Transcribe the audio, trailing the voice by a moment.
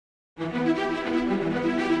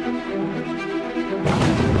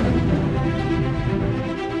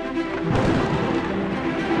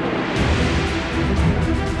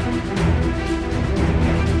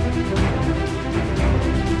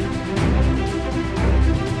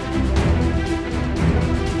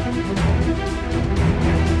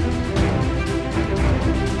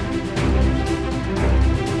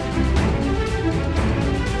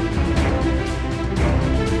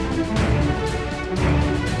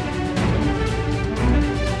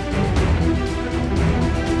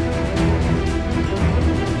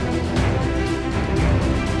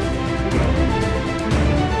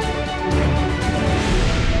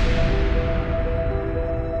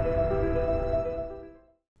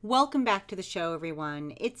Welcome back to the show,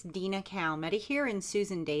 everyone. It's Dina Kalmeta here and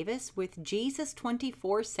Susan Davis with Jesus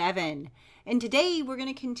 24/7. And today we're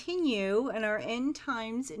going to continue in our End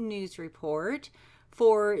Times News Report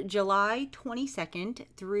for July 22nd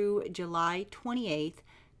through July 28th,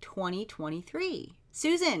 2023.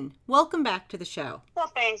 Susan, welcome back to the show.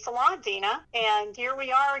 Well, thanks a lot, Dina. And here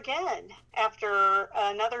we are again. After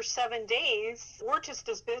another 7 days, we're just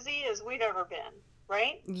as busy as we've ever been,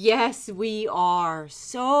 right? Yes, we are.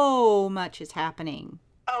 So much is happening.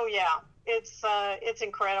 Oh, yeah. It's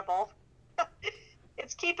incredible.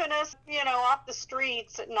 It's keeping us, off the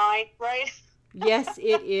streets at night, right? Yes,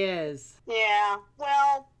 it is. Yeah.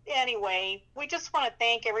 Well, anyway, we just want to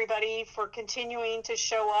thank everybody for continuing to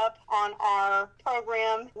show up on our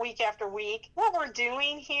program week after week. What we're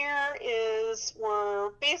doing here is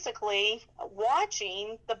we're basically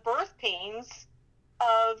watching the birth pains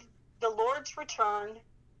of the Lord's return,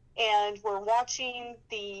 and we're watching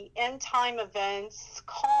the end time events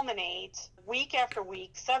culminate week after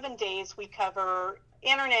week. 7 days we cover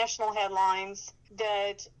international headlines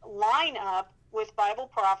that line up with Bible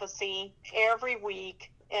prophecy every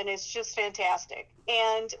week, and it's just fantastic.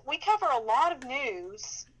 And we cover a lot of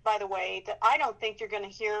news, by the way, that I don't think you're going to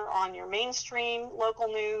hear on your mainstream local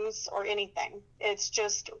news or anything. It's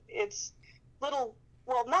little,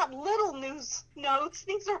 well, not little news notes.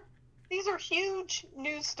 These are huge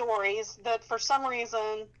news stories that for some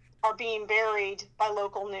reason are being buried by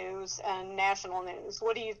local news and national news.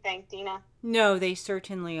 What do you think, Dina? No, they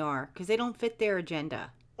certainly are, because they don't fit their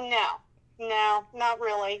agenda. No, not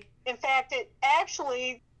really. In fact,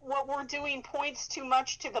 what we're doing points too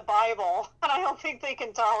much to the Bible, and I don't think they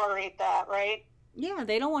can tolerate that, right? Yeah,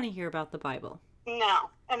 they don't want to hear about the Bible. No,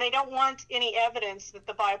 and they don't want any evidence that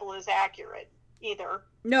the Bible is accurate either.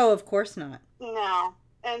 No, of course not. No,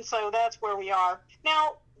 and so that's where we are.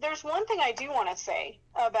 Now, there's one thing I do want to say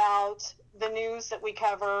about the news that we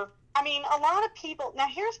cover. I mean, a lot of people, now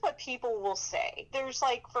here's what people will say. There's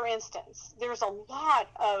for instance, there's a lot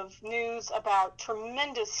of news about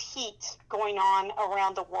tremendous heat going on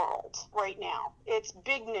around the world right now. It's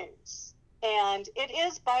big news. And it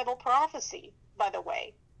is Bible prophecy, by the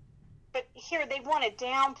way. But here they want to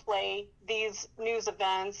downplay these news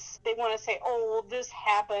events. They want to say, oh, this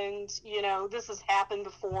happened, this has happened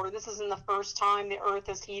before. This isn't the first time the earth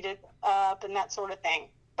is heated up and that sort of thing.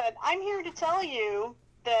 But I'm here to tell you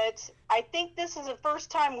that I think this is the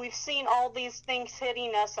first time we've seen all these things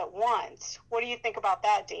hitting us at once. What do you think about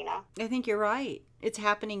that, Dina? I think you're right. It's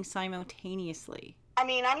happening simultaneously. I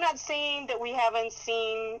mean, I'm not saying that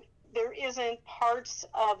there isn't parts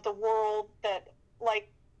of the world that,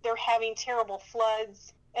 they're having terrible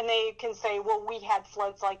floods, and they can say, well, we had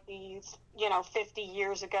floods like these, 50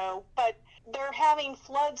 years ago. But they're having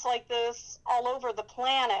floods like this all over the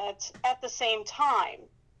planet at the same time.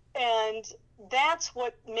 And that's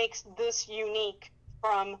what makes this unique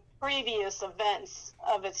from previous events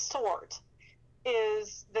of its sort,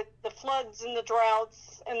 is that the floods and the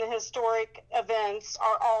droughts and the historic events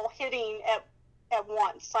are all hitting at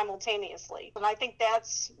once, simultaneously. And I think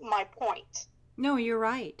that's my point. No, you're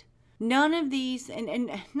right. None of these, and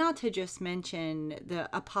not to just mention the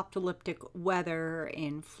apocalyptic weather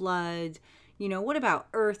and floods, what about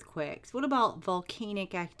earthquakes? What about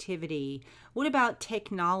volcanic activity? What about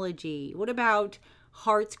technology? What about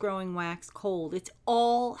hearts growing wax cold? It's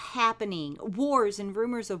all happening. Wars and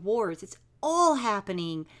rumors of wars. It's all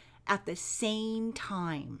happening at the same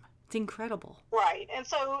time. It's incredible. Right. And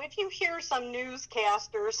so if you hear some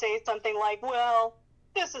newscaster say something like, well,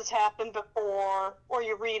 this has happened before, or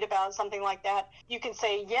you read about something like that, you can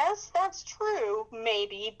say, yes, that's true,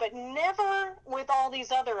 maybe, but never with all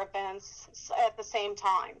these other events at the same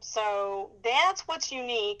time. So that's what's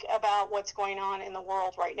unique about what's going on in the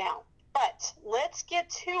world right now. But let's get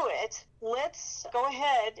to it. Let's go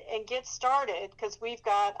ahead and get started, because we've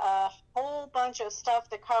got a whole bunch of stuff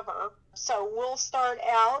to cover. So we'll start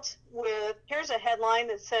out with, here's a headline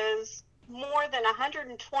that says, more than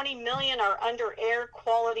 120 million are under air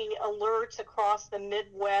quality alerts across the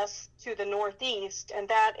Midwest to the Northeast, and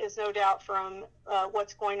that is no doubt from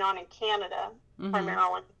what's going on in Canada,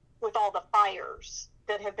 primarily, with all the fires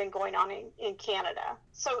that have been going on in Canada.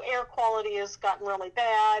 So air quality has gotten really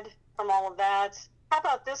bad from all of that. How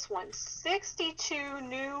about this one? 62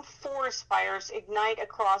 new forest fires ignite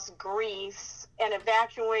across Greece, and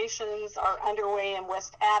evacuations are underway in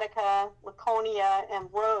West Attica, Laconia, and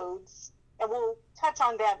Rhodes. And we'll touch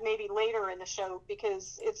on that maybe later in the show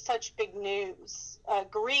because it's such big news.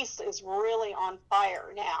 Greece is really on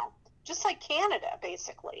fire now, just like Canada,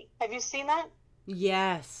 basically. Have you seen that?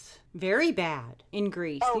 Yes. Very bad in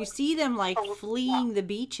Greece. You Oh, see them like yeah. fleeing the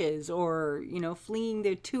beaches or, fleeing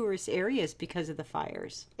the tourist areas because of the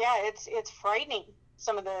fires. Yeah, it's frightening.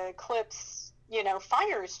 Some of the clips,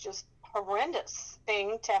 fire is just horrendous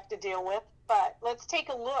thing to have to deal with. But let's take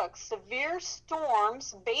a look. Severe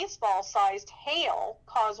storms, baseball-sized hail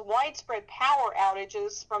cause widespread power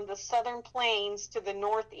outages from the southern plains to the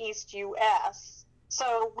northeast U.S.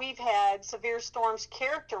 So we've had severe storms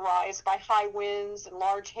characterized by high winds and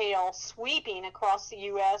large hail sweeping across the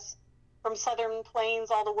U.S. from southern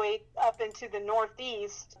plains all the way up into the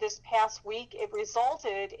northeast. This past week, it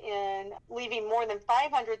resulted in leaving more than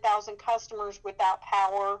 500,000 customers without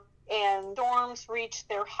power, and storms reached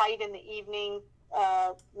their height in the evening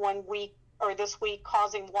one week or this week,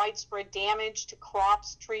 causing widespread damage to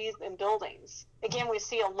crops, trees, and buildings. Again, we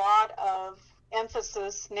see a lot of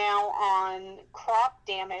emphasis now on crop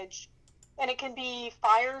damage, and it can be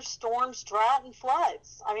fires, storms, drought, and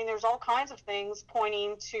floods. I mean, there's all kinds of things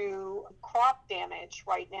pointing to crop damage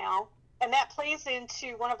right now. And that plays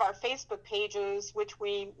into one of our Facebook pages, which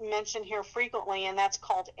we mention here frequently, and that's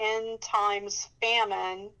called End Times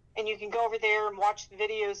Famine. And you can go over there and watch the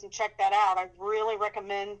videos and check that out. I really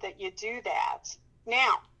recommend that you do that.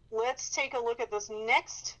 Now, let's take a look at this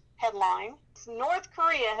next headline. North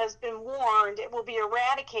Korea has been warned it will be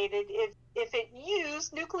eradicated if it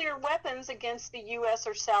used nuclear weapons against the U.S.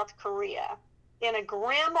 or South Korea. In a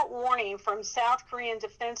grim warning from South Korean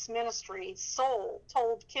Defense Ministry, Seoul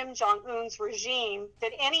told Kim Jong-un's regime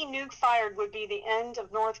that any nuke fired would be the end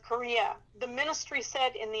of North Korea. The ministry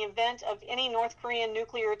said in the event of any North Korean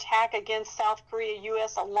nuclear attack against South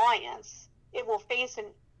Korea-U.S. alliance, it will face an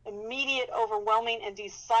immediate, overwhelming, and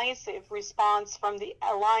decisive response from the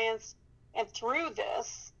alliance. And through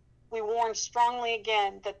this, we warn strongly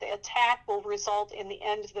again that the attack will result in the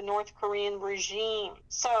end of the North Korean regime.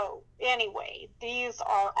 So anyway, these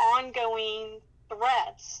are ongoing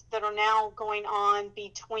threats that are now going on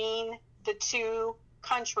between the two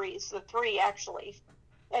countries, the three actually.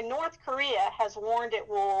 And North Korea has warned it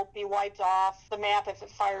will be wiped off the map if it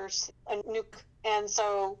fires a nuke. And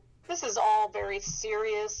so this is all very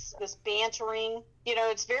serious, this bantering.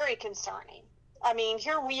 It's very concerning. I mean,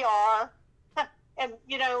 here we are, and,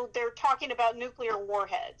 they're talking about nuclear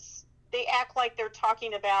warheads. They act like they're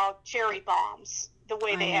talking cherry bombs, the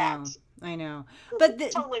way I they know. act. I know. But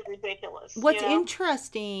It's totally ridiculous, what's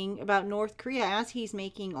interesting about North Korea, as he's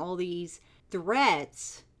making all these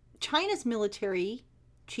threats, China's military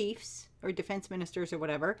chiefs or defense ministers or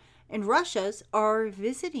whatever, and Russia's are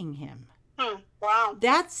visiting him. Wow.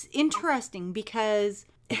 That's interesting because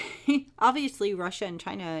obviously Russia and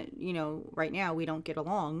China, right now we don't get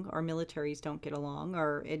along. Our militaries don't get along.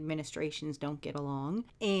 Our administrations don't get along.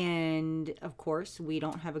 And of course, we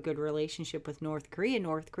don't have a good relationship with North Korea.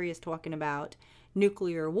 North Korea is talking about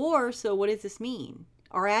nuclear war. So what does this mean?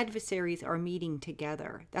 Our adversaries are meeting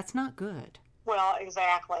together. That's not good. Well,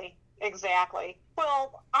 exactly.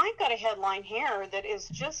 Well, I've got a headline here that is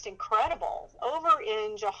just incredible. Over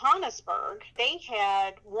in Johannesburg, they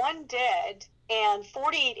had 1 dead and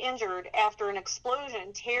 48 injured after an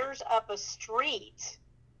explosion tears up a street.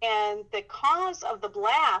 And the cause of the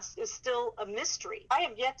blast is still a mystery. I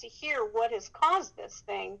have yet to hear what has caused this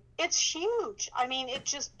thing. It's huge. I mean, it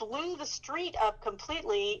just blew the street up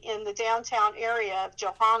completely in the downtown area of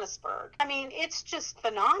Johannesburg. I mean, it's just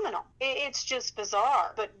phenomenal. It's just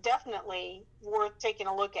bizarre, but definitely worth taking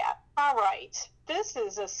a look at. All right. This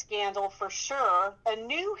is a scandal for sure. A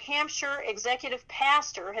New Hampshire executive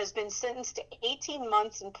pastor has been sentenced to 18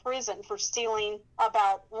 months in prison for stealing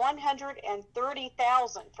about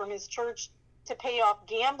 $130,000 from his church to pay off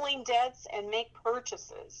gambling debts and make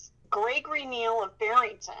purchases. Gregory Neal of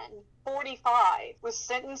Barrington, 45, was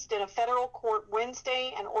sentenced in a federal court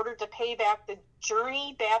Wednesday and ordered to pay back the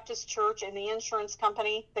Journey Baptist Church and the insurance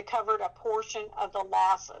company that covered a portion of the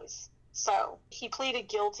losses. So he pleaded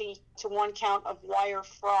guilty to 1 count of wire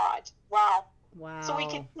fraud. Wow. So we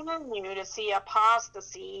continue to see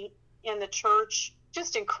apostasy in the church.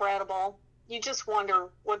 Just incredible. You just wonder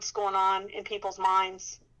what's going on in people's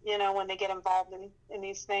minds, when they get involved in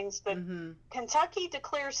these things. But Kentucky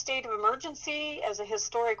declares state of emergency as a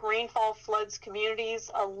historic rainfall floods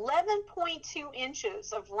communities. 11.2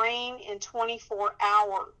 inches of rain in 24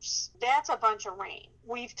 hours. That's a bunch of rain.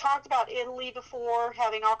 We've talked about Italy before,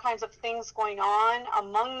 having all kinds of things going on.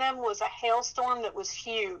 Among them was a hailstorm that was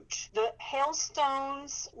huge. The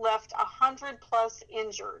hailstones left 100 plus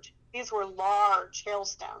injured. These were large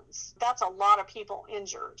hailstones. That's a lot of people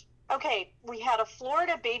injured. Okay, we had a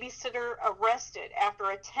Florida babysitter arrested after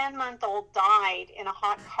a 10-month-old died in a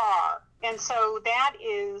hot car. And so that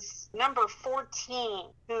is number 14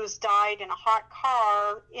 who's died in a hot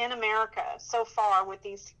car in America so far with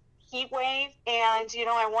these heat wave. And,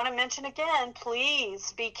 I want to mention again,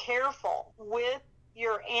 please be careful with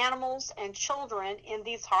your animals and children in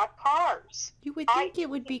these hot cars. You would think it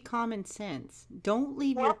would be common sense. Don't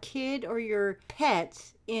leave your kid or your pet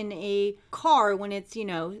in a car when it's,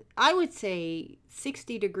 I would say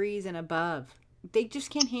 60 degrees and above. They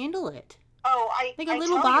just can't handle it. They got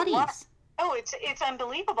little bodies. It's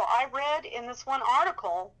unbelievable. I read in this one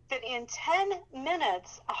article that in 10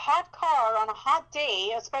 minutes, a hot car on a hot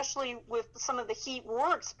day, especially with some of the heat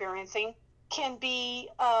we're experiencing, can be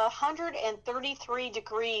 133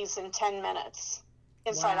 degrees in 10 minutes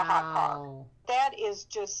inside a hot car. That is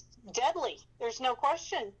just deadly. There's no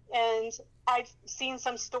question. And I've seen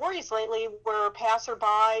some stories lately where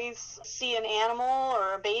passerbys see an animal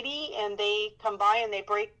or a baby and they come by and they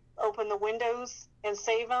break open the windows and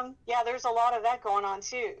save them. Yeah, there's a lot of that going on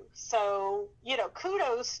too. So,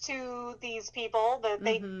 kudos to these people that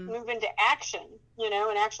they move into action,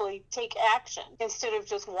 and actually take action instead of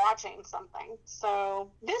just watching something.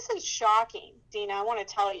 So this is shocking, Dina. I want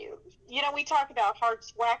to tell you. We talk about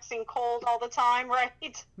hearts waxing cold all the time, right?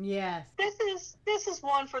 Yes. This is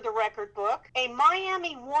one for the record book. A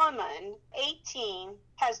Miami woman, 18,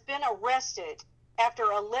 has been arrested after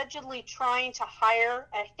allegedly trying to hire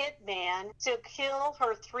a hitman to kill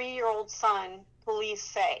her 3-year-old son, police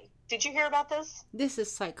say. Did you hear about this? This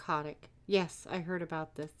is psychotic. Yes, I heard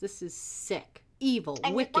about this. This is sick, evil,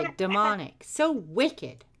 wicked, demonic. So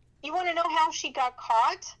wicked. You want to know how she got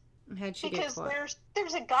caught? How'd she get caught? Because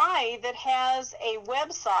there's a guy that has a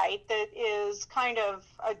website that is kind of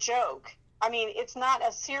a joke. I mean, it's not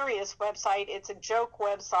a serious website. It's a joke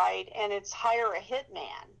website, and it's Hire a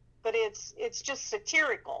Hitman. But it's just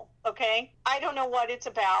satirical, okay? I don't know what it's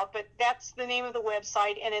about, but that's the name of the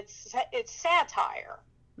website, and it's satire.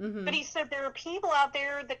 Mm-hmm. But he said there are people out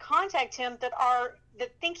there that contact him that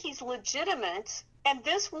think he's legitimate, and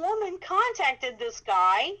this woman contacted this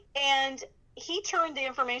guy, and he turned the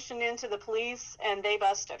information into the police, and they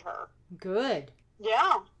busted her. Good.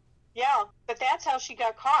 Yeah, but that's how she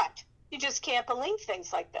got caught. You just can't believe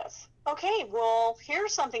things like this. Okay, well,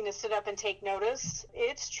 here's something to sit up and take notice.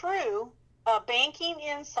 It's true. A banking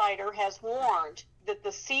insider has warned that the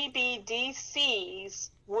CBDCs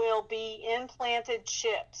will be implanted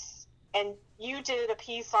chips. And you did a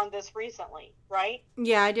piece on this recently, right?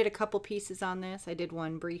 Yeah, I did a couple pieces on this. I did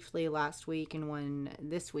one briefly last week and one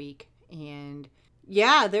this week. And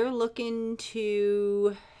yeah, they're looking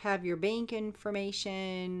to have your bank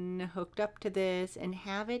information hooked up to this and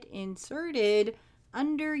have it inserted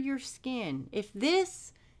under your skin. If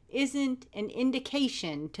this isn't an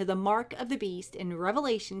indication to the mark of the beast in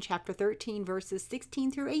Revelation chapter 13 verses 16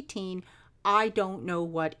 through 18, I don't know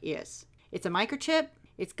what is. It's a microchip.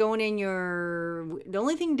 It's going in the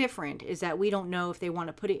only thing different is that we don't know if they want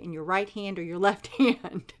to put it in your right hand or your left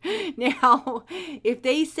hand. Now, if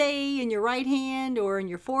they say in your right hand or in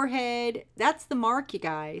your forehead, that's the mark, you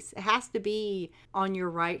guys. It has to be on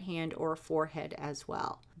your right hand or forehead as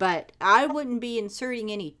well. But I wouldn't be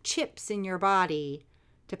inserting any chips in your body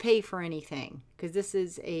to pay for anything, because this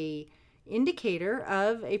is a indicator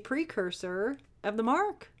of a precursor of the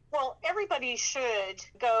mark. Well, everybody should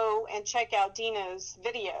go and check out Dina's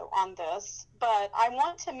video on this, but I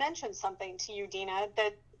want to mention something to you, Dina,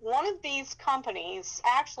 that one of these companies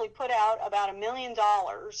actually put out about $1 million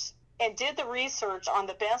and did the research on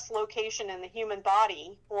the best location in the human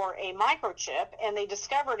body for a microchip, and they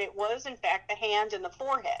discovered it was, in fact, the hand and the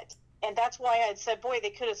forehead. And that's why I had said, boy, they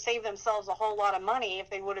could have saved themselves a whole lot of money if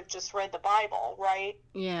they would have just read the Bible, right?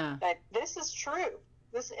 Yeah. But this is true.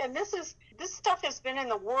 This stuff has been in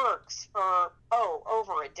the works for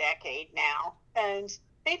over a decade now, and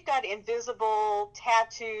they've got invisible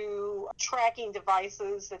tattoo tracking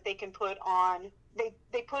devices that they can put on.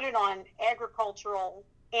 They put it on agricultural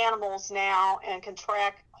animals now and can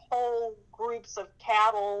track whole groups of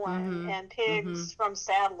cattle and pigs from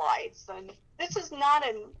satellites. And this is not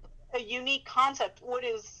a unique concept.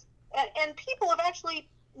 And people have actually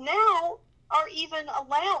now are even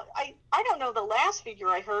allowed. I don't know the last figure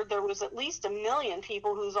I heard. There was at least 1 million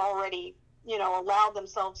people who's already, allowed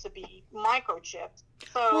themselves to be microchipped.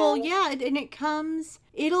 So, well, yeah, and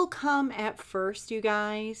it'll come at first, you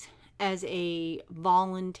guys, as a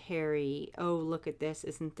voluntary, oh, look at this,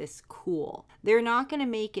 isn't this cool? They're not going to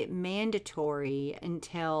make it mandatory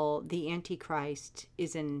until the Antichrist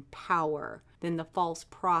is in power. Then the false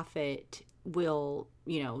prophet will,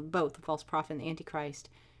 both the false prophet and the Antichrist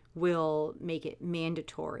will make it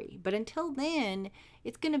mandatory. But until then,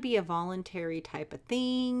 it's going to be a voluntary type of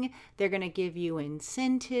thing. They're going to give you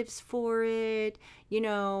incentives for it.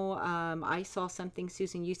 I saw something,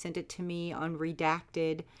 Susan, you sent it to me on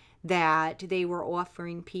Redacted, that they were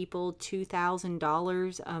offering people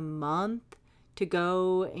 $2,000 a month to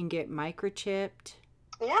go and get microchipped.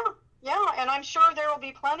 Yeah, and I'm sure there will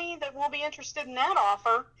be plenty that will be interested in that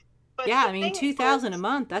offer. But yeah, I mean, 2,000 a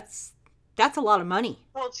month, that's a lot of money.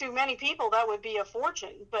 Well, to many people, that would be a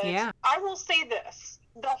fortune. But yeah. I will say this.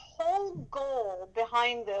 The whole goal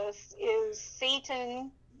behind this is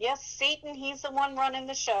Satan. Yes, Satan, he's the one running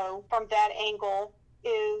the show from that angle,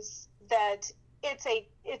 is that it's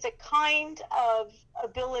a kind of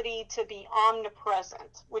ability to be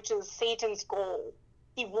omnipresent, which is Satan's goal.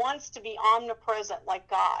 He wants to be omnipresent like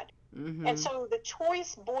God. Mm-hmm. And so the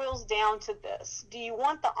choice boils down to this. Do you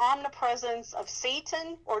want the omnipresence of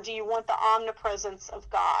Satan, or do you want the omnipresence of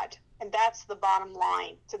God? And that's the bottom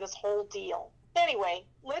line to this whole deal. Anyway,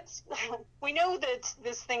 we know that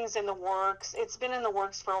this thing's in the works. It's been in the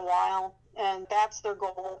works for a while, and that's their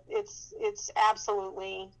goal. It's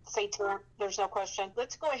absolutely satanic. There's no question.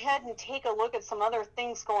 Let's go ahead and take a look at some other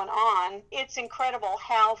things going on. It's incredible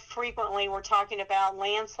how frequently we're talking about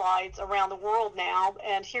landslides around the world now.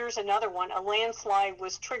 And here's another one. A landslide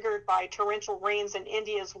was triggered by torrential rains in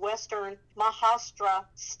India's western Maharashtra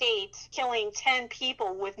state, killing 10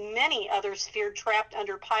 people, with many others feared trapped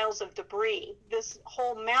under piles of debris. This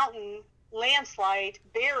whole mountain landslide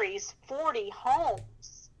buries 40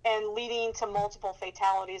 homes and leading to multiple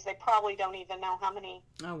fatalities. They probably don't even know how many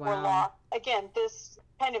were lost. Again, this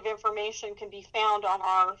kind of information can be found on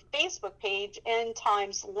our Facebook page, End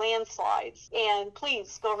Times Landslides. And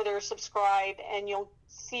please go over there, subscribe, and you'll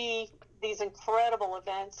see these incredible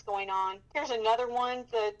events going on. Here's another one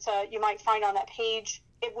that you might find on that page.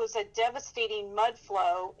 It was a devastating mud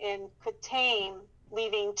flow in Kutame,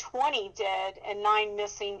 leaving 20 dead and 9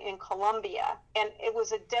 missing in Colombia. And it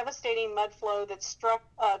was a devastating mud flow that struck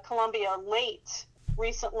Colombia late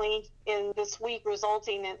recently in this week,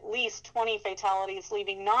 resulting in at least 20 fatalities,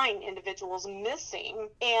 leaving 9 individuals missing.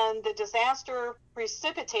 And the disaster,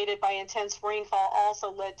 precipitated by intense rainfall,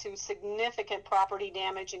 also led to significant property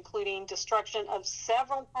damage, including destruction of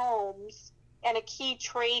several homes and a key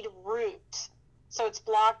trade route. So it's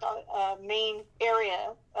blocked a main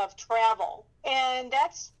area of travel. And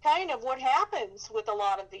that's kind of what happens with a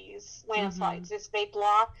lot of these landslides, is they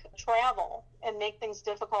block travel and make things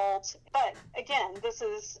difficult. But again, this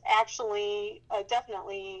is actually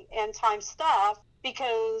definitely end time stuff,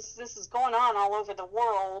 because this is going on all over the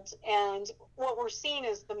world. And what we're seeing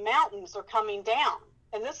is the mountains are coming down.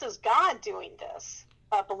 And this is God doing this,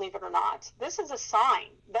 believe it or not. This is a sign,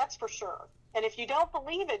 that's for sure. And if you don't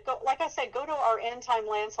believe it, like I said, go to our End Time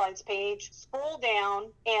Landslides page, scroll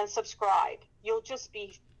down, and subscribe. You'll just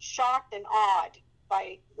be shocked and awed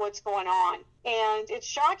by what's going on. And it's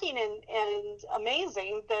shocking and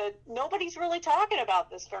amazing that nobody's really talking about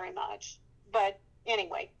this very much. But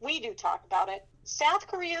anyway, we do talk about it. South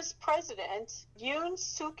Korea's president, Yoon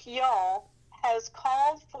Suk Yeol, has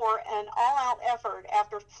called for an all-out effort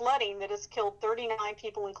after flooding that has killed 39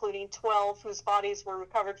 people, including 12 whose bodies were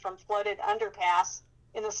recovered from flooded underpass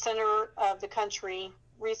in the center of the country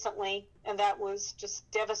recently, and that was just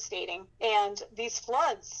devastating. And these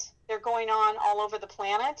floods, they're going on all over the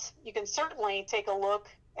planet. You can certainly take a look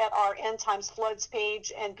at our End Times Floods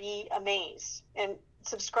page and be amazed, and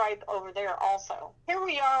subscribe over there also. Here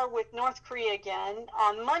we are with North Korea again.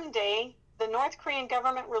 On Monday, the North Korean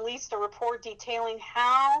government released a report detailing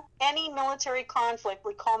how any military conflict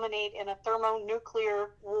would culminate in a thermonuclear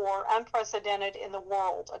war unprecedented in the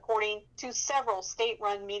world. According to several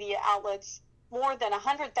state-run media outlets, more than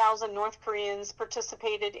 100,000 North Koreans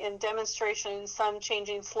participated in demonstrations, some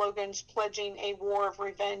changing slogans pledging a war of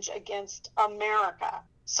revenge against America.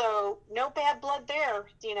 So no bad blood there,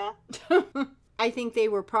 Dina. I think they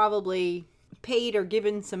were probably paid or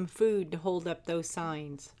given some food to hold up those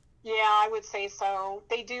signs. Yeah, I would say so.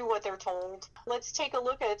 They do what they're told. Let's take a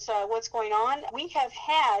look at what's going on. We have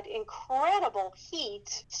had incredible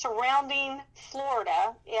heat surrounding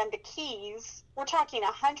Florida and the Keys. We're talking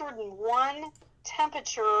 101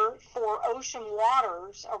 temperature for ocean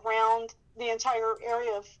waters around the entire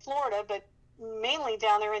area of Florida, but mainly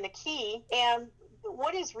down there in the Key. And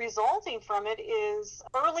what is resulting from it is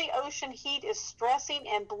early ocean heat is stressing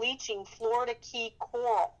and bleaching Florida Key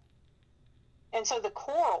coral. And so the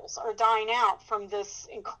corals are dying out from this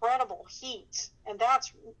incredible heat. And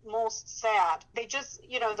that's most sad. They just,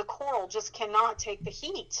 the coral just cannot take the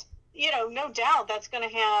heat. No doubt that's going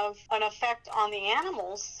to have an effect on the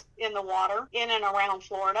animals in the water in and around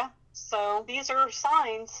Florida. So these are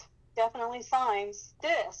signs definitely signs.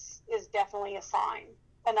 This is definitely a sign.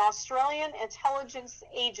 An Australian intelligence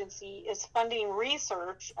agency is funding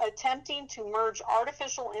research attempting to merge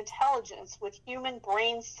artificial intelligence with human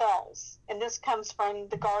brain cells. And this comes from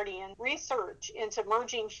The Guardian. Research into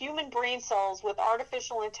merging human brain cells with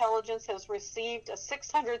artificial intelligence has received a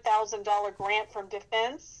 $600,000 grant from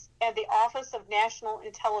Defense and the Office of National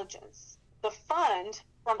Intelligence. The fund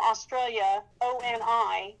from Australia,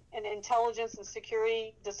 ONI, an Intelligence and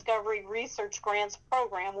Security Discovery Research Grants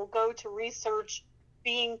Program, will go to research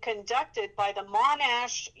being conducted by the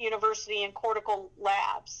Monash University and Cortical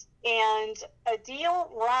Labs. And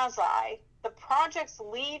Adil Razai, the project's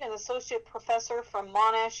lead and associate professor from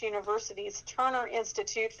Monash University's Turner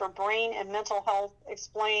Institute for Brain and Mental Health,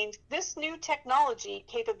 explained this new technology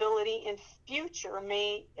capability in future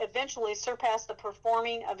may eventually surpass the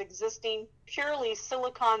performing of existing purely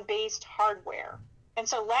silicon-based hardware. And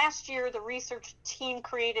so last year, the research team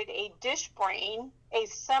created a dish brain, a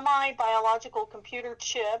semi-biological computer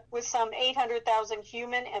chip with some 800,000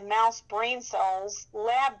 human and mouse brain cells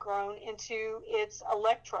lab-grown into its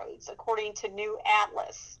electrodes, according to New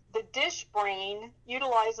Atlas. The dish brain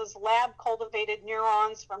utilizes lab-cultivated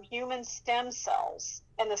neurons from human stem cells,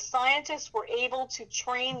 and the scientists were able to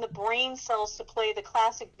train the brain cells to play the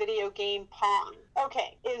classic video game Pong.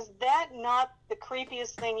 Okay, is that not the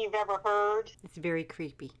creepiest thing you've ever heard? It's very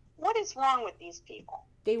creepy. What is wrong with these people?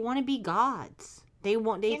 They want to be gods. They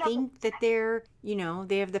think that they're,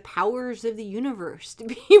 they have the powers of the universe to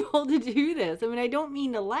be able to do this. I mean, I don't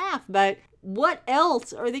mean to laugh, but what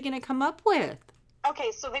else are they going to come up with?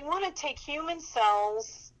 Okay, so they want to take human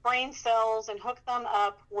cells, brain cells, and hook them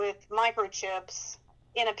up with microchips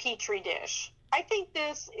in a petri dish. I think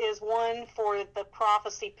this is one for the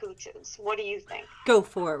prophecy pooches. What do you think? Go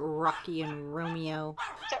for it, Rocky and Romeo.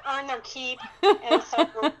 To earn their keep, and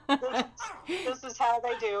so this is how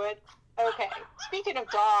they do it. Okay, speaking of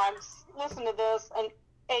dogs, listen to this.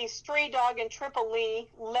 A stray dog in Tripoli,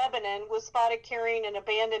 Lebanon, was spotted carrying an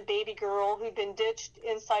abandoned baby girl who'd been ditched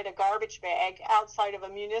inside a garbage bag outside of a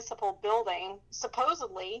municipal building.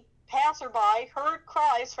 Supposedly, passerby heard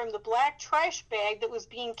cries from the black trash bag that was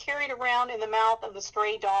being carried around in the mouth of the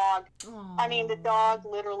stray dog. Aww. I mean, the dog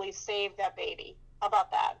literally saved that baby. How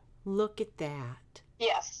about that? Look at that.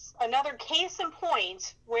 Yes, another case in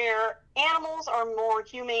point where animals are more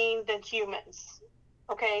humane than humans.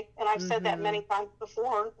 Okay, and I've said that many times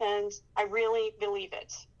before, and I really believe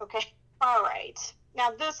it. Okay, all right.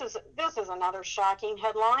 Now this is another shocking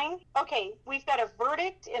headline. Okay, we've got a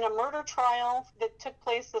verdict in a murder trial that took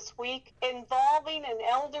place this week involving an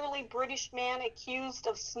elderly British man accused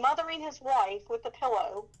of smothering his wife with a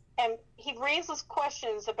pillow, and he raises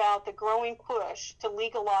questions about the growing push to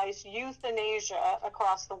legalize euthanasia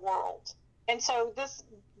across the world. And so this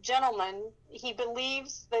gentleman, he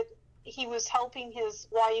believes that he was helping his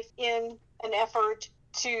wife in an effort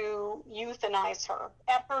to euthanize her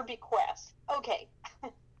at her bequest. Okay.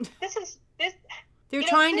 They're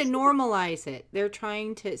trying to normalize it. They're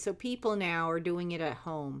trying to, so people now are doing it at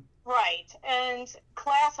home. Right. And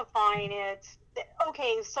classifying it.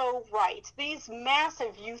 Okay, so right. These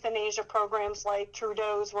massive euthanasia programs like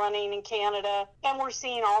Trudeau's running in Canada, and we're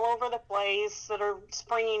seeing all over the place that are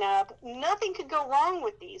springing up. Nothing could go wrong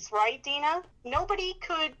with these, right, Dina? Nobody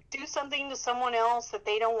could do something to someone else that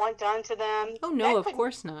they don't want done to them. Oh, no, of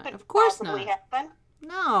course not. Of course not. Happen.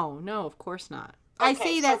 No, of course not. Okay, I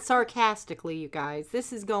say that sarcastically, you guys.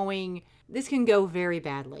 This can go very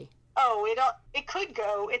badly. Oh, it could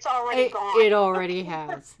go. It's already gone. It already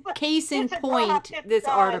has. Case in point, this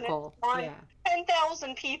article. Yeah.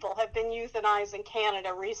 10,000 people have been euthanized in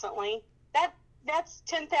Canada recently. That's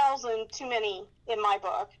 10,000 too many in my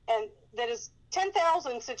book. And that is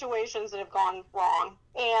 10,000 situations that have gone wrong.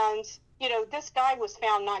 And, this guy was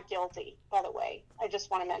found not guilty, by the way. I just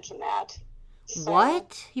want to mention that. So,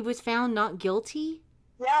 what? He was found not guilty?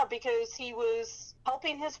 Yeah, because he was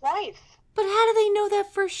helping his wife. But how do they know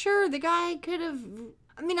that for sure? The guy could have...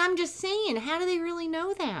 I'm just saying, how do they really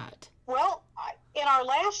know that? Well, in our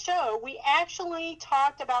last show, we actually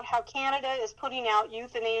talked about how Canada is putting out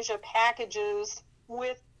euthanasia packages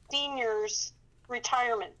with seniors'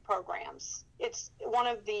 retirement programs. It's one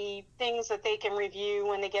of the things that they can review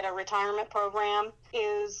when they get a retirement program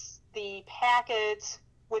is the packet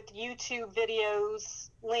with YouTube videos,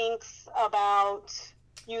 links about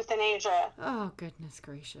euthanasia. Oh, goodness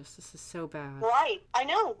gracious. This is so bad. Right. I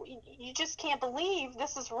know. You just can't believe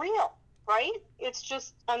this is real, right? It's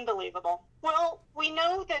just unbelievable. Well, we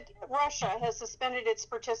know that Russia has suspended its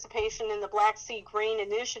participation in the Black Sea Grain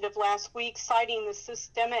Initiative last week, citing the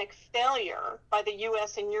systemic failure by the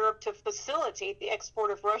U.S. and Europe to facilitate the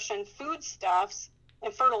export of Russian foodstuffs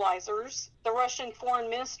and fertilizers. The Russian Foreign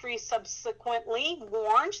Ministry subsequently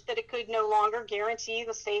warned that it could no longer guarantee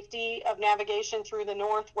the safety of navigation through the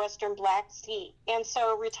northwestern Black Sea. And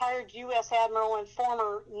so retired U.S. Admiral and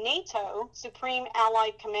former NATO Supreme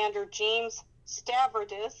Allied Commander James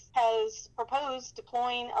Stavridis has proposed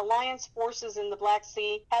deploying alliance forces in the Black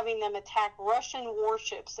Sea, having them attack Russian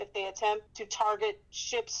warships if they attempt to target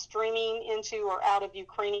ships streaming into or out of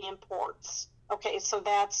Ukrainian ports. Okay, so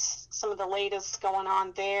that's some of the latest going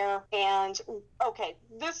on there. And, okay,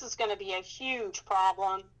 this is going to be a huge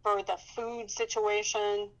problem for the food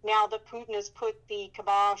situation. Now that Putin has put the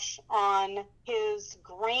kibosh on his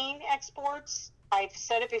grain exports, I've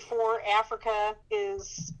said it before, Africa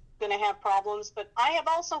is going to have problems, but I have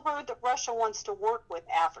also heard that Russia wants to work with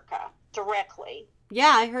Africa directly.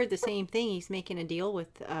 Yeah, I heard the same thing. He's making a deal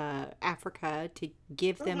with Africa to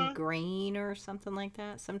give them grain or something like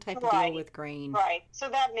that. Some type of deal with grain. Right. So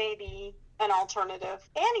that may be an alternative.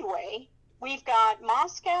 Anyway, we've got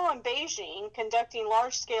Moscow and Beijing conducting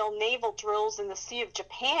large-scale naval drills in the Sea of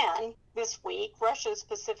Japan this week. Russia's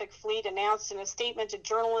Pacific Fleet announced in a statement to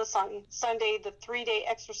journalists on Sunday the three-day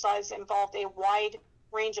exercise involved a wide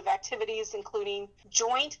range of activities, including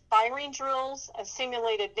joint firing drills, a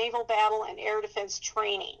simulated naval battle, and air defense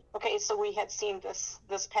training. Okay, so we had seen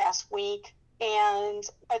this past week. And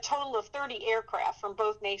a total of 30 aircraft from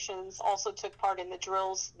both nations also took part in the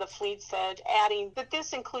drills, the fleet said, adding that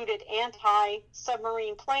this included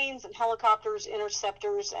anti-submarine planes and helicopters,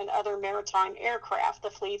 interceptors, and other maritime aircraft.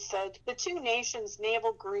 The fleet said the two nations'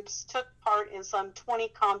 naval groups took part in some 20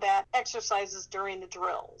 combat exercises during the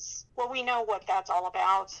drills. Well, we know what that's all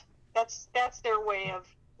about. That's their way of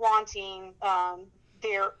flaunting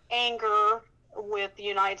their anger with the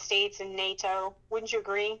United States and NATO. Wouldn't you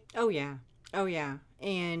agree? Oh, yeah. Oh, yeah.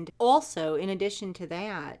 And also, in addition to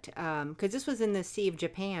that, because this was in the Sea of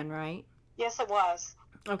Japan, right? Yes, it was.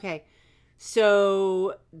 Okay.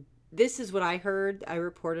 So this is what I heard. I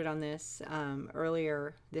reported on this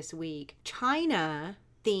earlier this week. China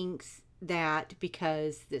thinks that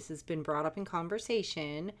because this has been brought up in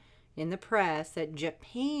conversation in the press, that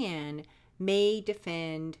Japan may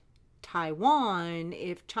defend Taiwan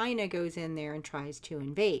if China goes in there and tries to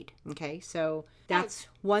invade. Okay, so that's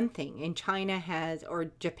one thing. And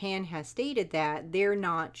Japan has stated that they're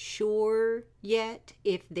not sure yet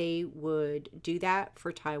if they would do that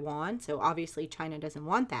for Taiwan. So obviously China doesn't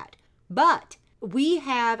want that. But we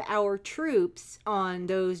have our troops on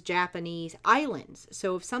those Japanese islands.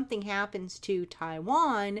 So if something happens to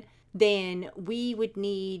Taiwan, then we would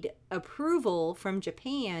need approval from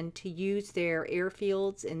Japan to use their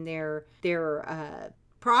airfields and their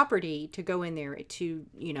property to go in there to,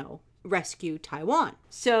 rescue Taiwan.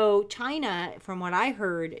 So China, from what I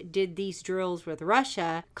heard, did these drills with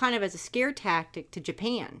Russia kind of as a scare tactic to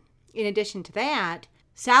Japan. In addition to that,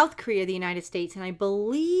 South Korea, the United States, and I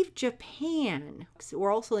believe Japan were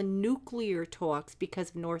also in nuclear talks because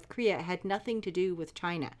of North Korea. It had nothing to do with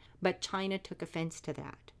China, but China took offense to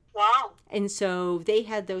that. Wow. And so they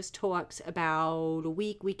had those talks about a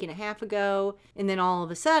week and a half ago. And then all of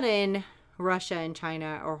a sudden, Russia and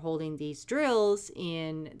China are holding these drills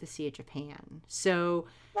in the Sea of Japan. So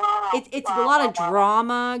it's a lot of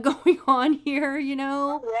drama going on here,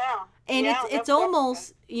 Yeah. And yeah, it's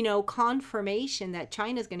almost, confirmation that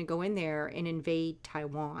China's going to go in there and invade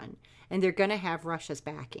Taiwan. And they're going to have Russia's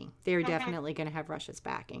backing. They're definitely going to have Russia's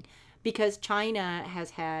backing. Because China has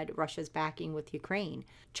had Russia's backing with Ukraine.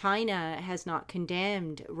 China has not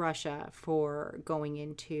condemned Russia for going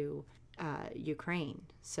into Ukraine.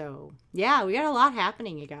 So, yeah, we got a lot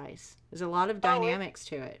happening, you guys. There's a lot of dynamics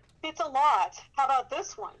to it. It's a lot. How about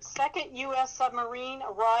this one? Second U.S. submarine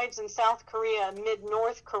arrives in South Korea amid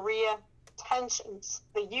North Korea tensions.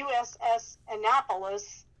 The USS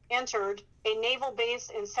Annapolis entered a naval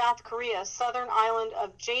base in South Korea's southern island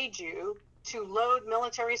of Jeju to load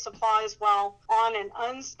military supplies while on an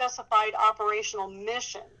unspecified operational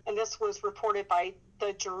mission. And this was reported by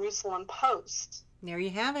the Jerusalem Post. There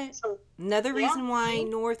you have it. So, another reason why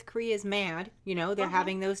North Korea is mad. They're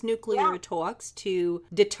having those nuclear talks to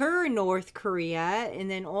deter North Korea. And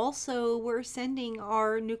then also we're sending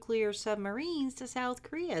our nuclear submarines to South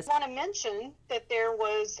Korea. I want to mention that there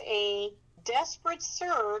was a desperate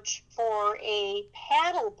search for a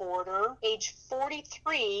paddleboarder, age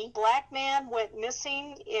 43. Black man went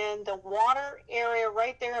missing in the water area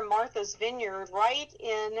right there in Martha's Vineyard, right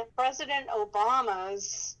in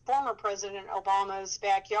former President Obama's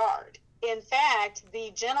backyard. In fact,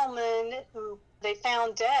 the gentleman who they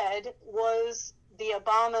found dead was the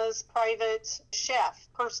Obama's private chef,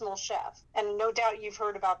 personal chef. And no doubt you've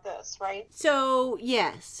heard about this, right? So,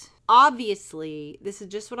 yes. Obviously, this is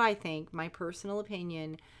just what I think, my personal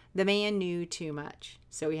opinion. The man knew too much,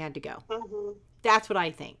 so he had to go. Mm-hmm. That's what I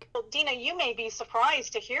think. Well, Dina, you may be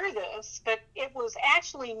surprised to hear this, but it was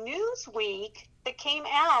actually Newsweek that came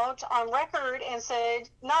out on record and said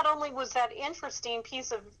not only was that interesting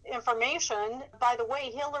piece of information, by the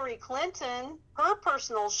way, Hillary Clinton, her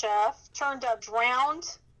personal chef, turned up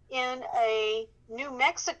drowned in a New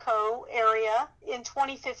Mexico area in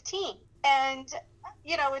 2015. And,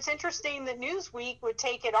 it's interesting that Newsweek would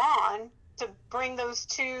take it on to bring those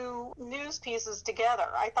two news pieces together.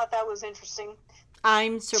 I thought that was interesting.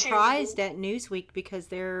 I'm surprised at Newsweek because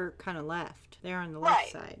they're kind of left. They're on the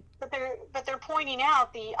left side. But they're pointing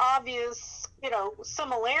out the obvious,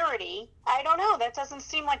 similarity. I don't know. That doesn't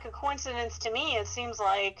seem like a coincidence to me. It seems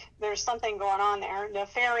like there's something going on there.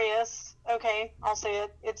 Nefarious. Okay, I'll say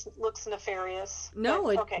it. It looks nefarious. No,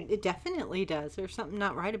 it definitely does. There's something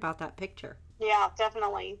not right about that picture. Yeah,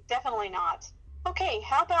 definitely. Definitely not. Okay,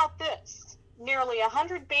 how about this? Nearly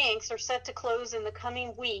 100 banks are set to close in the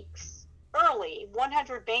coming weeks. Early,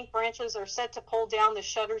 100 bank branches are set to pull down the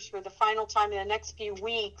shutters for the final time in the next few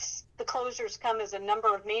weeks. The closures come as a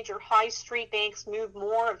number of major high street banks move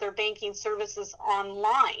more of their banking services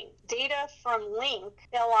online. Data from Link,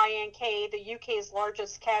 L-I-N-K, the UK's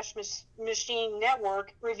largest cash machine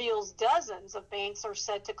network, reveals dozens of banks are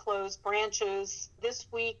set to close branches this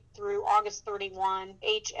week through August 31.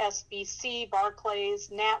 HSBC, Barclays,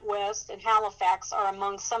 NatWest, and Halifax are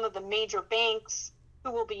among some of the major banks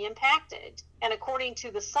who will be impacted. And according to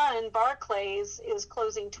The Sun, Barclays is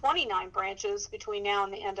closing 29 branches between now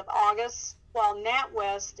and the end of August, while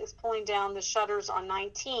NatWest is pulling down the shutters on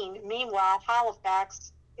 19. Meanwhile,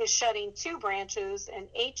 Halifax is shutting 2 branches and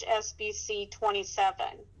HSBC 27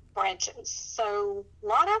 branches. So a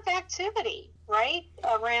lot of activity, right,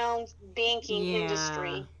 around banking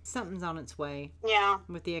industry. Something's on its way. Yeah,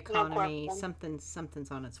 with the economy, no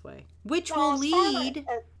something's on its way, which will lead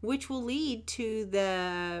to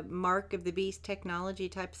the mark of the beast technology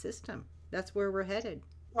type system. That's where we're headed.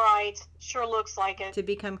 Right, sure looks like it. To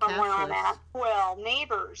become cashless. Well,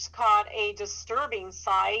 neighbors caught a disturbing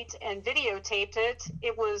sight and videotaped it.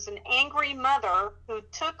 It was an angry mother who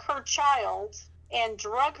took her child and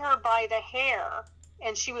drug her by the hair,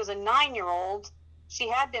 and she was a 9-year-old. She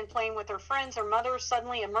had been playing with her friends. Her mother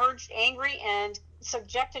suddenly emerged angry and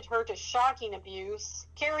subjected her to shocking abuse.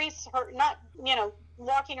 Carries her, not,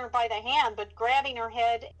 walking her by the hand, but grabbing her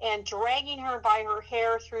head and dragging her by her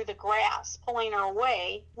hair through the grass, pulling her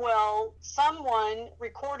away. Well, someone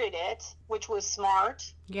recorded it, which was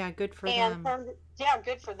smart. Yeah, good for them.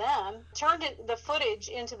 Good for them. Turned the footage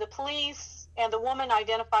into the police, and the woman,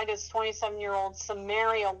 identified as 27-year-old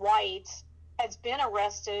Samaria White, has been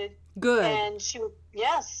arrested. Good. And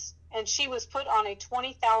she was put on a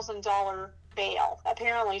 $20,000 bail.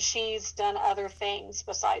 Apparently, she's done other things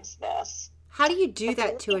besides this. How do you do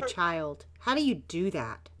that to a child? How do you do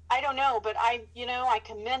that? I don't know, but I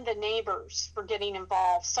commend the neighbors for getting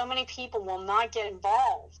involved. So many people will not get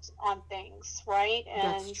involved on things, right? And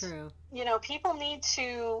that's true. People need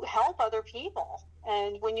to help other people.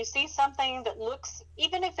 And when you see something that looks,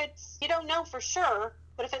 even if it's, you don't know for sure,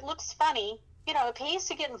 but if it looks funny, it pays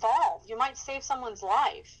to get involved. You might save someone's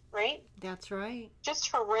life, right? That's right.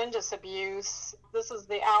 Just horrendous abuse. This is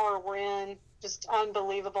the hour we're in. Just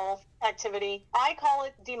unbelievable activity. I call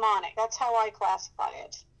it demonic. That's how I classify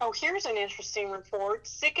it. Oh, here's an interesting report.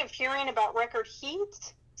 Sick of hearing about record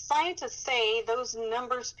heat? Scientists say those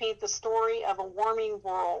numbers paint the story of a warming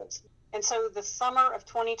world. And so the summer of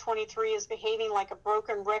 2023 is behaving like a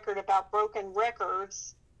broken record about broken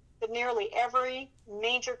records. But nearly every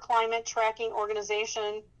major climate tracking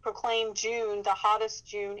organization proclaimed June the hottest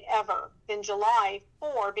June ever. In July,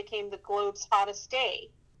 4 became the globe's hottest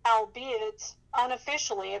day, albeit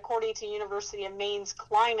unofficially, according to University of Maine's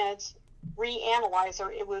climate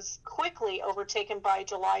reanalyzer, it was quickly overtaken by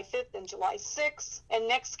July 5th and July 6th, and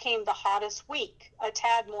next came the hottest week, a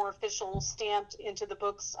tad more official, stamped into the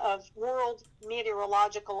books of World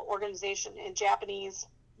Meteorological Organization and Japanese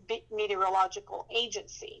Meteorological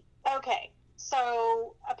Agency. Okay,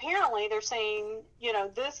 so apparently they're saying,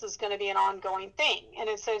 this is going to be an ongoing thing. And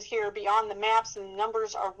it says here, beyond the maps and the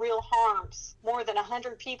numbers are real harms. More than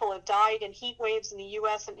 100 people have died in heat waves in the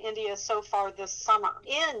U.S. and India so far this summer.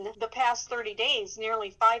 In the past 30 days, nearly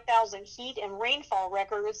 5,000 heat and rainfall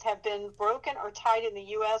records have been broken or tied in the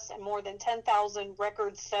U.S. and more than 10,000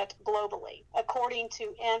 records set globally, according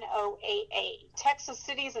to NOAA. Texas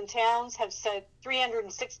cities and towns have set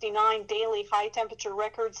 369 daily high temperature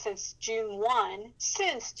records since June 1. 2021.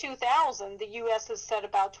 Since 2000, the U.S. has set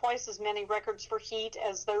about twice as many records for heat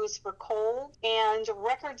as those for cold. And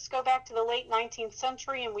records go back to the late 19th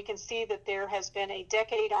century, and we can see that there has been a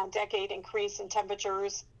decade-on-decade increase in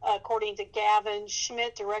temperatures, according to Gavin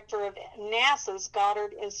Schmidt, director of NASA's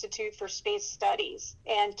Goddard Institute for Space Studies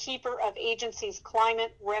and keeper of agency's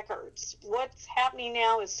climate records. What's happening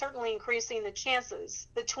now is certainly increasing the chances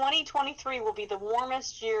that 2023 will be the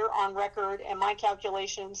warmest year on record, and my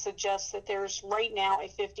calculation suggests that there's right now a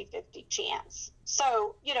 50-50 chance.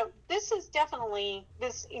 So, this is definitely,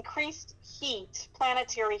 this increased heat,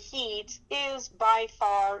 planetary heat, is by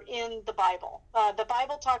far in the Bible. The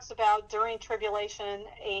Bible talks about during tribulation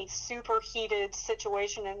a superheated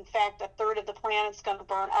situation. In fact, a third of the planet's going to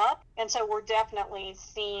burn up. And so we're definitely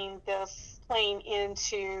seeing this playing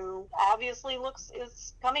into, obviously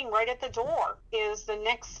is coming right at the door. Is the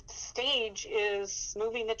next stage is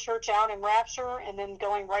moving the church out in rapture and then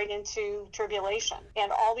going right into tribulation.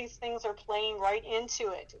 And all these things are playing right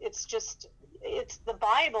into it. It's the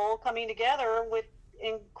Bible coming together with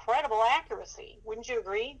incredible accuracy. Wouldn't you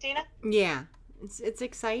agree, Dina? Yeah. It's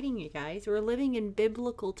exciting, you guys. We're living in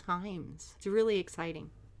biblical times. It's really exciting.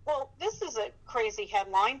 Well, this is a crazy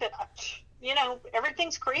headline, but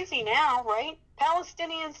everything's crazy now, right?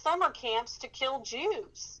 Palestinian summer camps to kill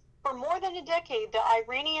Jews. For more than a decade, the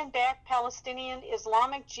Iranian-backed Palestinian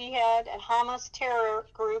Islamic Jihad and Hamas terror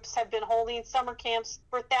groups have been holding summer camps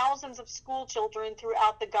for thousands of school children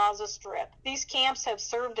throughout the Gaza Strip. These camps have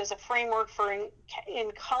served as a framework for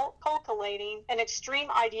inculcating an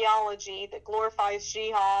extreme ideology that glorifies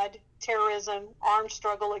jihad, terrorism, armed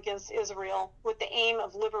struggle against Israel, with the aim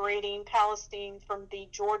of liberating Palestine from the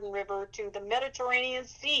Jordan River to the Mediterranean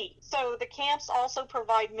Sea. So the camps also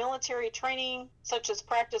provide military training, such as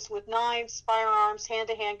practice with knives, firearms,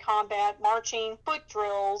 hand-to-hand combat, marching, foot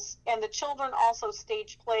drills, and the children also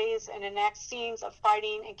stage plays and enact scenes of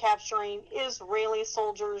fighting and capturing Israeli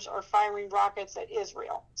soldiers or firing rockets at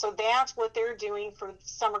Israel. So that's what they're doing for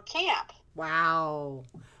summer camp. Wow.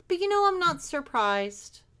 But I'm not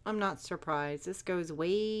surprised. This goes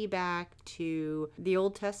way back to the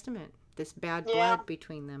Old Testament, this bad blood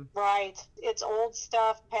between them. Right. It's old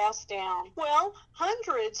stuff passed down. Well,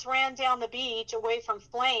 hundreds ran down the beach away from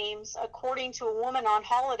flames, according to a woman on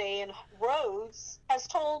holiday in Rhodes, has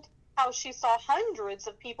told how she saw hundreds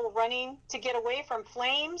of people running to get away from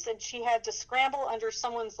flames, and she had to scramble under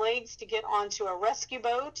someone's legs to get onto a rescue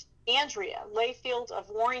boat. Andrea Layfield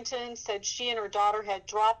of Warrington said she and her daughter had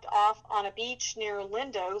dropped off on a beach near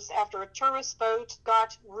Lindos after a tourist boat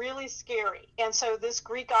got really scary. And so this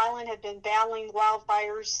Greek island had been battling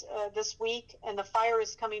wildfires this week, and the fire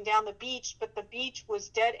is coming down the beach, but the beach was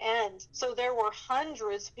dead end. So there were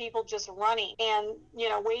hundreds of people just running and,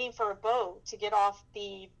 waiting for a boat to get off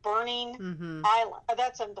the burning island.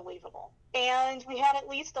 That's unbelievable. And we had at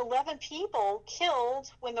least 11 people killed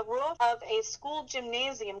when the roof of a school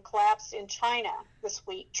gymnasium collapsed in China this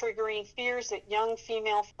week, triggering fears that young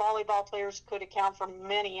female volleyball players could account for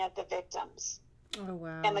many of the victims. Oh,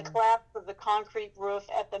 wow. And the collapse of the concrete roof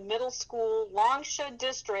at the middle school Longsha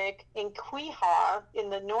district in Quihar in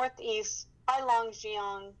the northeast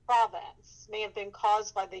Heilongjiang province may have been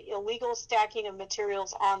caused by the illegal stacking of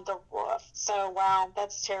materials on the roof. So, wow,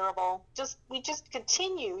 that's terrible. We just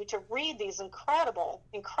continue to read these incredible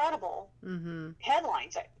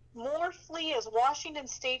headlines. More flee as Washington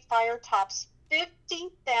state fire tops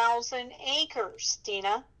 50,000 acres,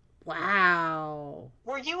 Dina. Wow.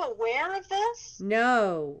 Were you aware of this?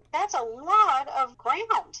 No. That's a lot of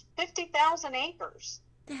ground, 50,000 acres.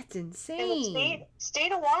 That's insane. In the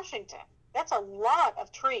state of Washington. That's a lot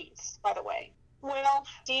of trees, by the way. Well,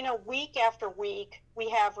 Dina, week after week, we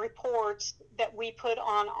have reports that we put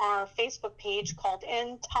on our Facebook page called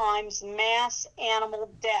End Times Mass Animal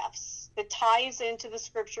Deaths that ties into the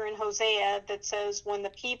scripture in Hosea that says when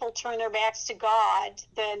the people turn their backs to God,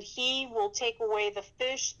 then he will take away the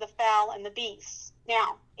fish, the fowl, and the beasts.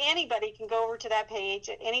 Now, anybody can go over to that page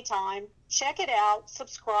at any time, check it out,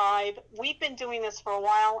 subscribe. We've been doing this for a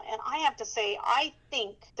while, and I have to say, I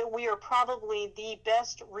think that we are probably the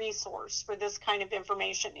best resource for this kind of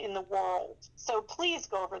information in the world. So please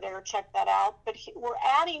go over there, check that out. But we're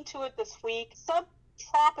adding to it this week,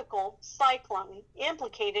 subtropical cyclone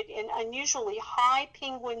implicated in unusually high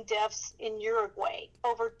penguin deaths in Uruguay.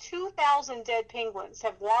 Over 2,000 dead penguins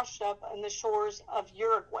have washed up on the shores of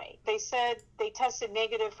Uruguay. They said they tested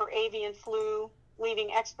negative for avian flu,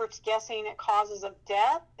 leaving experts guessing at causes of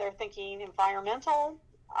death. They're thinking environmental.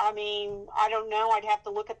 I mean, I don't know. I'd have to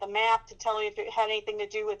look at the map to tell you if it had anything to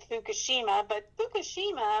do with Fukushima. But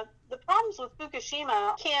Fukushima the problems with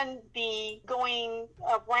Fukushima can be going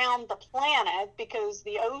around the planet because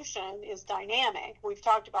the ocean is dynamic. We've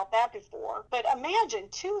talked about that before. But imagine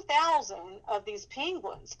 2,000 of these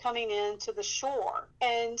penguins coming into the shore.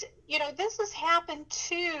 And, this has happened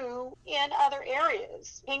too in other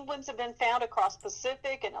areas. Penguins have been found across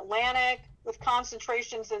Pacific and Atlantic, with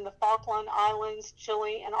concentrations in the Falkland Islands,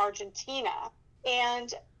 Chile, and Argentina.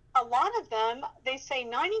 And a lot of them, they say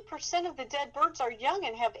 90% of the dead birds are young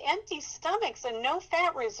and have empty stomachs and no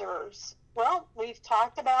fat reserves. Well, we've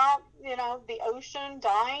talked about, the ocean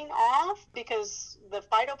dying off because the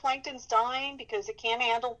phytoplankton's dying because it can't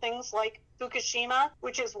handle things like Fukushima,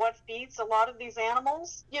 which is what feeds a lot of these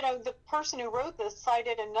animals. The person who wrote this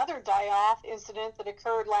cited another die-off incident that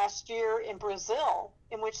occurred last year in Brazil,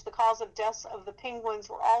 in which the cause of deaths of the penguins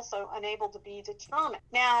were also unable to be determined.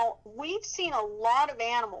 Now, we've seen a lot of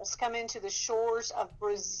animals come into the shores of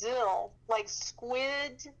Brazil, like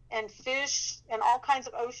squid and fish and all kinds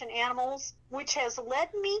of ocean animals, which has led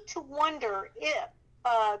me to wonder if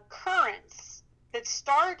currents that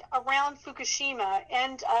start around Fukushima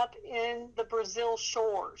end up in the Brazil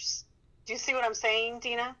shores. Do you see what I'm saying,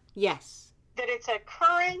 Dina? Yes. That it's a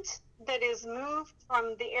current that is moved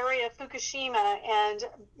from the area of Fukushima, and,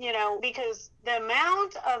 because the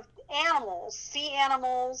amount of animals, sea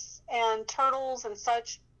animals and turtles and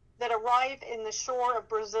such, that arrive in the shore of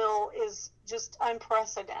Brazil is just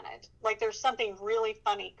unprecedented. Like, there's something really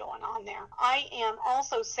funny going on there. I am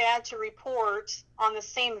also sad to report, on the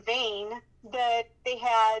same vein, that they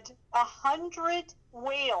had 100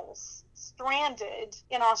 whales stranded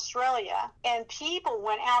in Australia, and people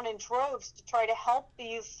went out in droves to try to help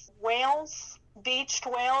these whales, beached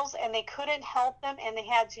whales, and they couldn't help them, and they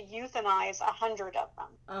had to euthanize 100 of them.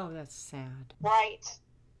 Oh, that's sad. Right.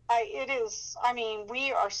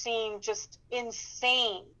 We are seeing just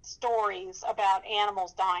insane stories about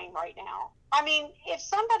animals dying right now. If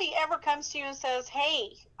somebody ever comes to you and says,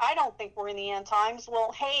 hey, I don't think we're in the end times,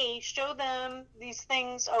 well, hey, show them these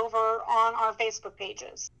things over on our Facebook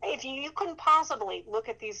pages. If you couldn't possibly look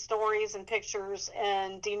at these stories and pictures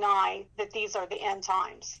and deny that these are the end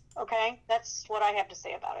times, okay? That's what I have to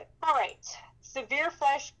say about it. All right. Severe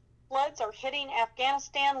flash floods are hitting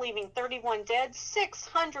Afghanistan, leaving 31 dead,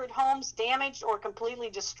 600 homes damaged or completely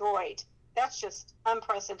destroyed. That's just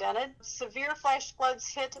unprecedented. Severe flash floods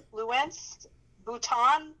hit Luhansk,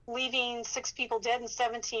 Bhutan, leaving 6 people dead and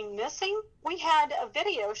 17 missing. We had a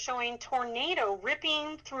video showing tornado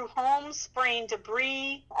ripping through homes, spraying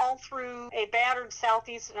debris all through a battered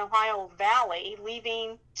southeastern Ohio valley,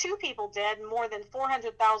 leaving 2 people dead and more than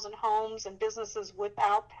 400,000 homes and businesses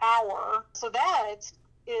without power. So that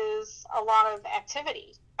is a lot of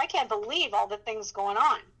activity. I can't believe all the things going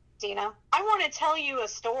on, Dina. I want to tell you a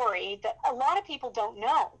story that a lot of people don't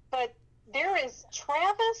know, but there is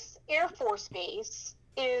Travis Air Force Base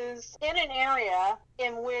is in an area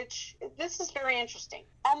in which, this is very interesting,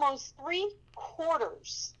 almost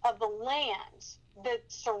 3/4 of the land that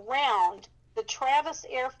surround the Travis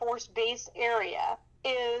Air Force Base area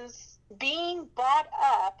is being bought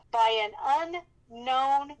up by an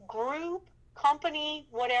unknown group, company,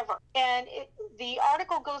 whatever. And the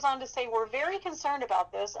article goes on to say, we're very concerned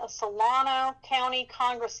about this. A Solano County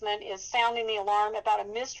congressman is sounding the alarm about a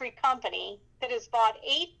mystery company that has bought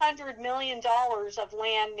 $800 million of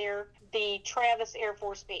land near the Travis Air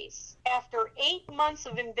Force Base. After 8 months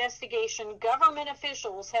of investigation, government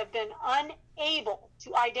officials have been unable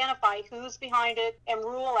to identify who's behind it and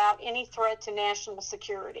rule out any threat to national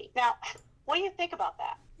security. Now, what do you think about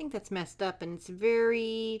that? I think that's messed up, and it's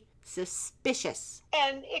very suspicious.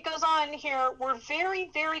 And it goes on here, we're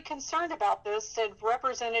very, very concerned about this, said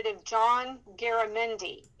Representative John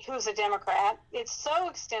Garamendi, who's a Democrat. It's so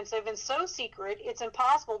extensive and so secret, it's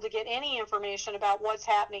impossible to get any information about what's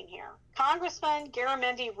happening here. Congressman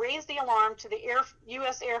Garamendi raised the alarm to the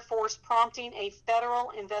U.S. Air Force, prompting a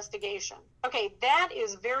federal investigation. Okay, that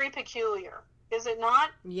is very peculiar, is it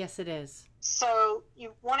not? Yes, it is. So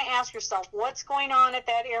you want to ask yourself, what's going on at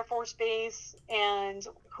that Air Force Base, and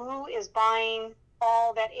who is buying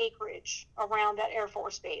all that acreage around that Air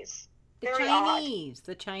Force Base? Very Chinese. odd.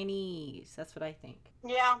 The Chinese. That's what I think.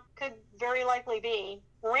 Yeah, could very likely be.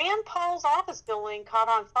 Rand Paul's office building caught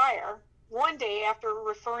on fire one day after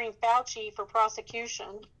referring Fauci for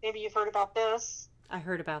prosecution. Maybe you've heard about this. I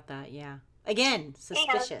heard about that, yeah. Again,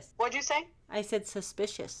 suspicious. And, what'd you say? I said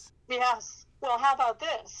suspicious. Yes. Well, how about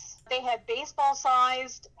this? They had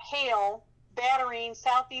baseball-sized hail battering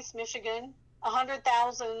southeast Michigan.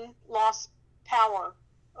 100,000 lost power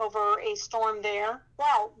over a storm there.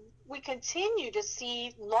 Wow, we continue to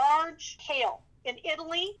see large hail. In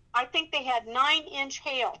Italy, I think they had 9-inch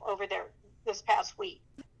hail over there this past week.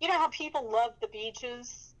 You know how people love the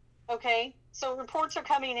beaches? Okay, so reports are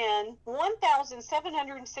coming in.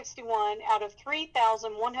 1,761 out of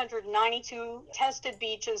 3,192 tested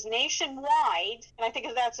beaches nationwide, and I think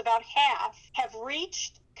that's about half, have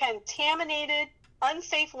reached contaminated,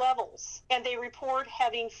 unsafe levels, and they report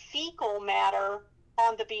having fecal matter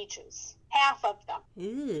on the beaches. Half of them.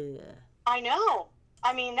 Ew. I know.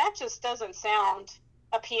 I mean, that just doesn't sound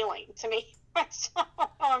appealing to me.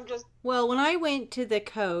 I'm just. Well, when I went to the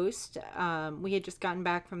coast, we had just gotten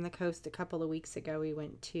back from the coast a couple of weeks ago. We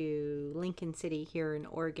went to Lincoln City here in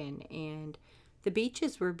Oregon, and the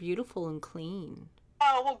beaches were beautiful and clean.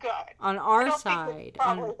 Oh, well, good. On our side,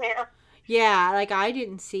 there. Yeah, like I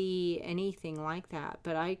didn't see anything like that,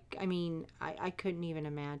 but I mean, I couldn't even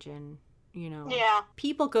imagine. Yeah.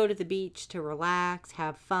 People go to the beach to relax,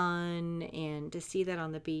 have fun, and to see that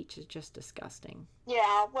on the beach is just disgusting.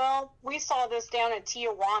 Yeah, well, we saw this down at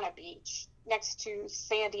Tijuana Beach next to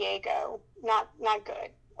San Diego. Not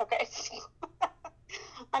good. Okay.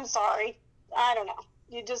 I'm sorry. I don't know.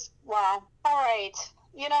 Wow. All right.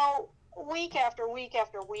 Week after week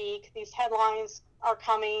after week, these headlines are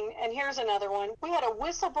coming, and here's another one. We had a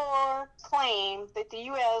whistleblower claim that the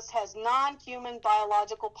U.S. has non-human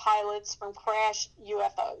biological pilots from crashed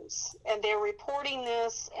UFOs, and they're reporting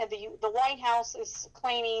this, and the White House is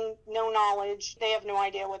claiming no knowledge. They have no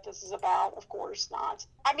idea what this is about. Of course not.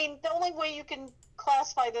 I mean, the only way you can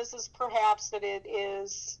classify this is perhaps that it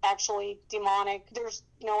is actually demonic. There's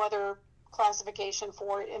no other classification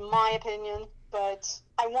for it, in my opinion. But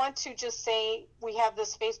I want to just say we have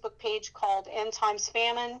this Facebook page called End Times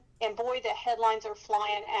Famine, and boy, the headlines are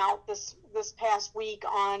flying out this past week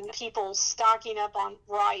on people stocking up on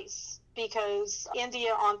rice, because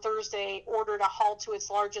India on Thursday ordered a halt to its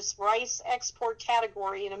largest rice export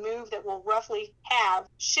category in a move that will roughly halve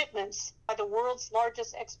shipments by the world's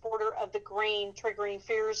largest exporter of the grain, triggering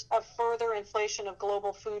fears of further inflation of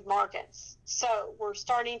global food markets. So we're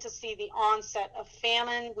starting to see the onset of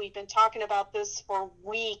famine. We've been talking about this for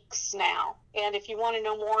weeks now. And if you want to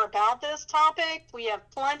know more about this topic, we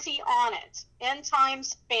have plenty on it. End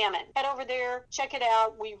Times Famine. Head over there, check it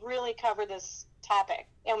out. We really cover this topic.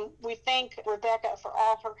 And we thank Rebecca for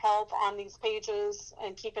all her help on these pages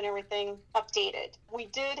and keeping everything updated. We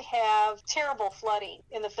did have terrible flooding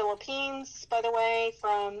in the Philippines, by the way,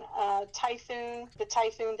 from the typhoon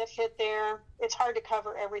that hit there. It's hard to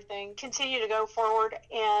cover everything. Continue to go forward,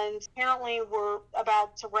 and apparently we're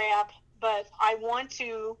about to wrap. But I want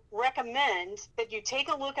to recommend that you take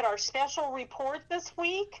a look at our special report this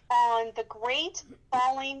week on the Great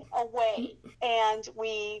Falling Away. And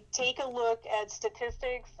we take a look at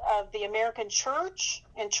statistics of the American church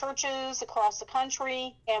and churches across the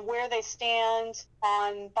country and where they stand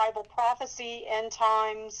on Bible prophecy, end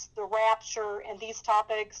times, the rapture, and these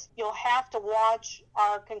topics. You'll have to watch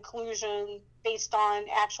our conclusion based on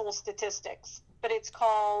actual statistics. But it's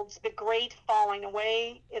called The Great Falling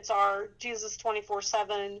Away. It's our Jesus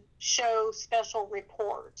 24/7 show special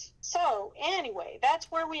report. So anyway, that's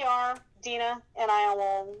where we are, Dina, and I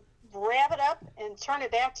will wrap it up and turn it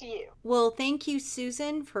back to you. Well, thank you,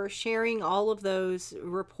 Susan, for sharing all of those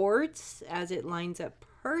reports, as it lines up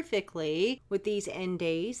perfectly with these end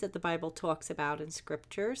days that the Bible talks about in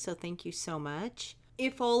Scripture. So thank you so much.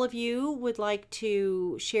 If all of you would like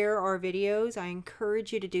to share our videos, I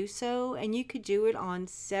encourage you to do so, and you could do it on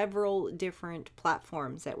several different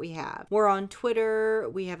platforms that we have. We're on Twitter,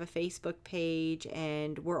 we have a Facebook page,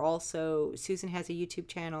 and Susan has a YouTube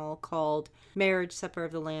channel called Marriage Supper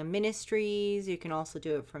of the Lamb Ministries. You can also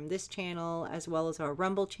do it from this channel, as well as our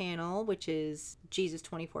Rumble channel, which is Jesus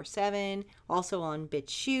 24/7, also on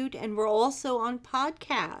BitChute, and we're also on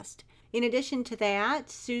podcast. In addition to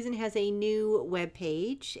that, Susan has a new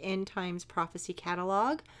webpage, End Times Prophecy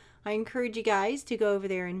Catalog. I encourage you guys to go over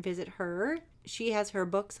there and visit her. She has her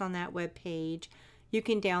books on that webpage. You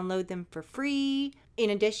can download them for free. In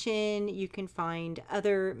addition, you can find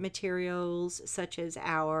other materials such as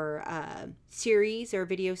our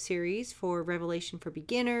video series for Revelation for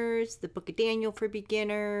Beginners, the Book of Daniel for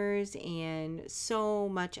Beginners, and so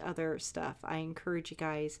much other stuff. I encourage you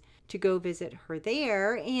guys to go visit her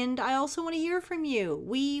there. And I also want to hear from you.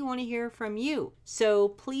 We want to hear from you. So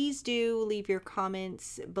please do leave your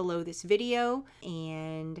comments below this video.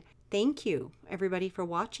 And thank you, everybody, for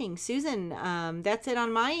watching. Susan, that's it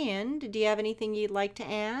on my end. Do you have anything you'd like to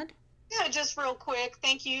add? Yeah, just real quick.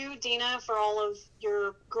 Thank you, Dina, for all of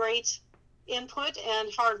your great input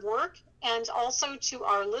and hard work. And also to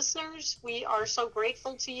our listeners, we are so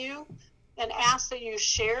grateful to you and ask that you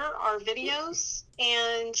share our videos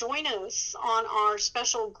and join us on our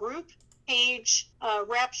special group page.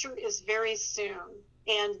 Rapture is very soon.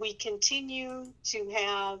 and we continue to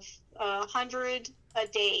have 100 a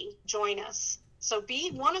day join us. So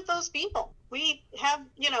be one of those people. We have,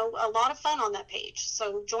 a lot of fun on that page.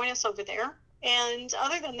 So join us over there. And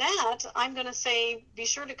other than that, I'm going to say be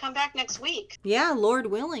sure to come back next week. Yeah, Lord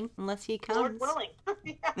willing, unless he comes. Lord willing.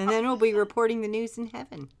 Yeah. And then we'll be reporting the news in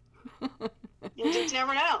heaven. You just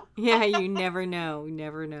never know. Yeah, you never know. You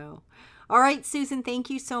never know. All right, Susan, thank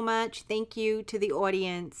you so much. Thank you to the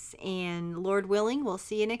audience. And Lord willing, we'll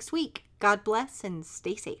see you next week. God bless and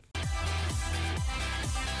stay safe.